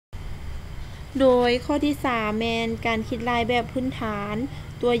โดยข้อที่3แมนการคิดรายแบบพื้นฐาน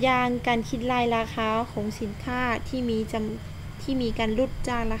ตัวอย่างการคิดรายราคาของสินค้าที่มีการลด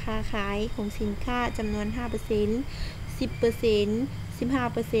จากราคาขายของสินค้าจำนวน 5% 10%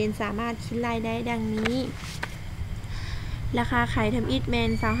 15% สามารถคิดรายได้ดังนี้ราคาขายทำอิฐแม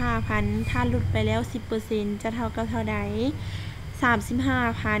น 25,000 ถ้าลดไปแล้ว 10% จะเท่ากับเท่าใด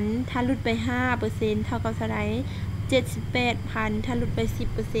 35,000 ถ้าลดไป 5% เท่ากับเท่าใด 78,000 ถ้าลดไป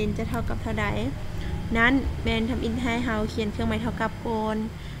 10% จะเท่ากับเท่าใดนั้นแมนทำอิฐให้เฮาเขียนเครื่องหมายเท่ากับก่อน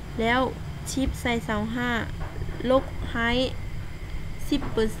แล้วชิปใส่25ลบให้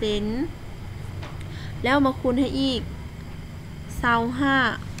 10% แล้วมาคูณให้อีก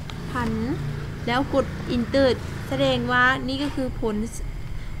 25,000 แล้วกด Enter แสดงว่านี่ก็คือผล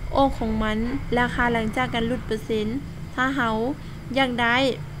ออกของมันราคาหลังจากการลดเปอร์เซ็นต์ถ้าเฮาอยากได้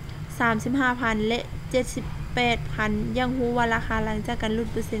 35,000 และ 78,000 ยังรู้ว่าราคาหลังจากการลด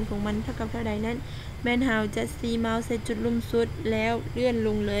เปอร์เซ็นต์ของมันเท่ากับเท่าใดนั้นแม่นเฮาจะซีเมาส์ใส่จุดลุ่มสุดแล้วเลื่อนล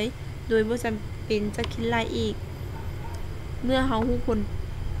งเลยโดยบ่จำเป็นจะคิดรายอีกเมื่อเฮารู้ผล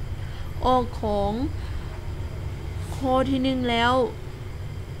ออกของข้อที่1แล้ว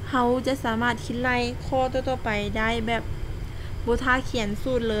เฮาจะสามารถคิดรายข้อต่อๆไปได้แบบบ่ท่าเขียน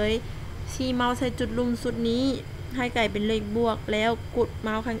สูตรเลยชี้เมาส์ใส่จุดลุ่มสุดนี้ให้กลายเป็นเลขบวกแล้วกดเม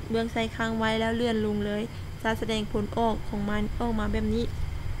าส์ข้างเบื้องซ้ายค้างไว้แล้วเลื่อนลงเลยจะแสดงผลออกของมันออกมาแบบนี้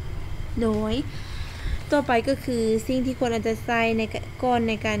โดยต่อไปก็คือสิ่งที่ควรจะใส่ในก่อน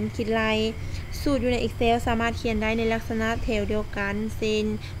ในการคิดรายสูตรอยู่ใน Excel สามารถเขียนได้ในลักษณะแถวเดียวกันเช่น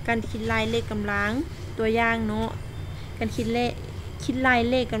การคิดรายเลขกำลังตัวอย่างเนาะการคิดราย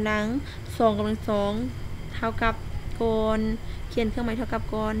เลขกำลัง2กำลัง2เท่ากับก่อนเขียนเครื่องหมายเท่ากับ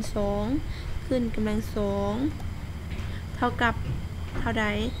ก่อน2ขึ้นกำลัง2เท่ากับเท่าใด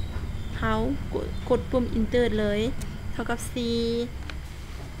เฮากดปุ่ม Enter เลยเท่ากับ4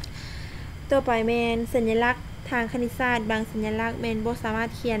ต่อไปแมนสัญลักษณ์ทางคณิตศาสตร์บางสัญลักษณ์แมนบ่สามารถ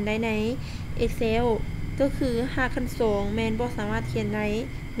เขียนได้ใน Excel ก็คือ5ขั้น2แมนบ่สามารถเขียนได้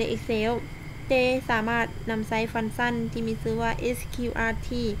ใน Excel แต่สามารถนำใช้ฟังก์ชันที่มีชื่อว่า sqrt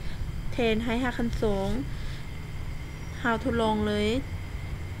แทนให้5ขั้น2เฮาทดลองเลย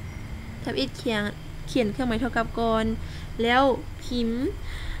ทำอิฐเขียนเครื่องหมายเท่ากับก่อนแล้วพิมพ์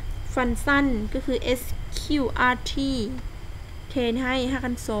ฟังก์ชันก็คือ sqrt แทนให้5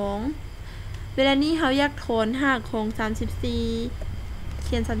ขั้น2เวลานี้เฮาอยากถอนรากของ34เ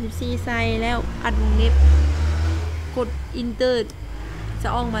ขียน34ใส่แล้วอัดวงเล็บกด Enter จะ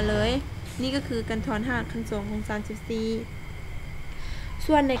ออกมาเลยนี่ก็คือการถอนรากขั้น2ของ34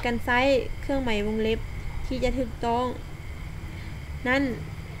ส่วนในการใช้เครื่องหมายวงเล็บที่จะถูกต้องนั้น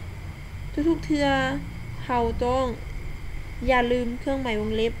ทุกๆเทื่อเฮาต้องอย่าลืมเครื่องหมายว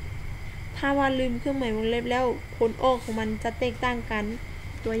งเล็บถ้าว่าลืมเครื่องหมายวงเล็บแล้วผลออกของมันจะแตกต่างกัน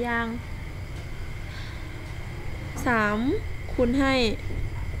ตัวอย่าง3คูณให้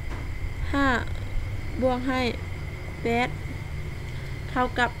5บวกให้8เท่า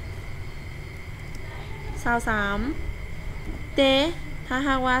กับ23แต่ถ้าห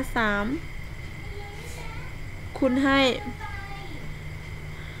ากว่า3คูณให้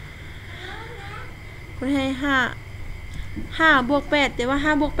5บวก8แต่ว่า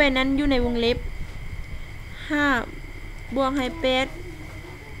5บวก8นั้นอยู่ในวงเล็บ5บวกให้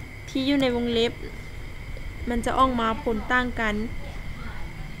8ที่อยู่ในวงเล็บมันจะออกมาผลต่างกัน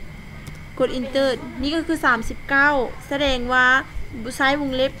กด Enter นี่ก็คือ39แสดงว่าใช้ว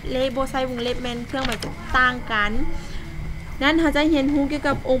งเล็บและบ่ใช้วงเล็บแม่นเครื่องหมายต่างกันนั้นเราจะเรียนรู้เกี่ยว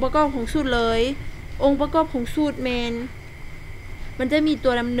กับองค์ประกอบของสูตรเลยองค์ประกอบของสูตรแม่นมันจะมีตั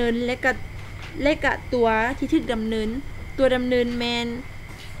วดำเนินและกับตัวที่ถูกดำเนินตัวดำเนินแม่น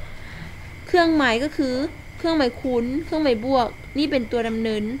เครื่องหมายก็คือเครื่องหมายคูณเครื่องหมายบวกนี่เป็นตัวดำเ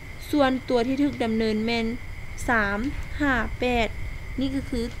นินส่วนตัวที่ถูกดำเนินแม่น3 5 8นี่ก็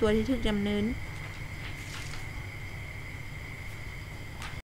คือตัวที่ถูกดำเนิน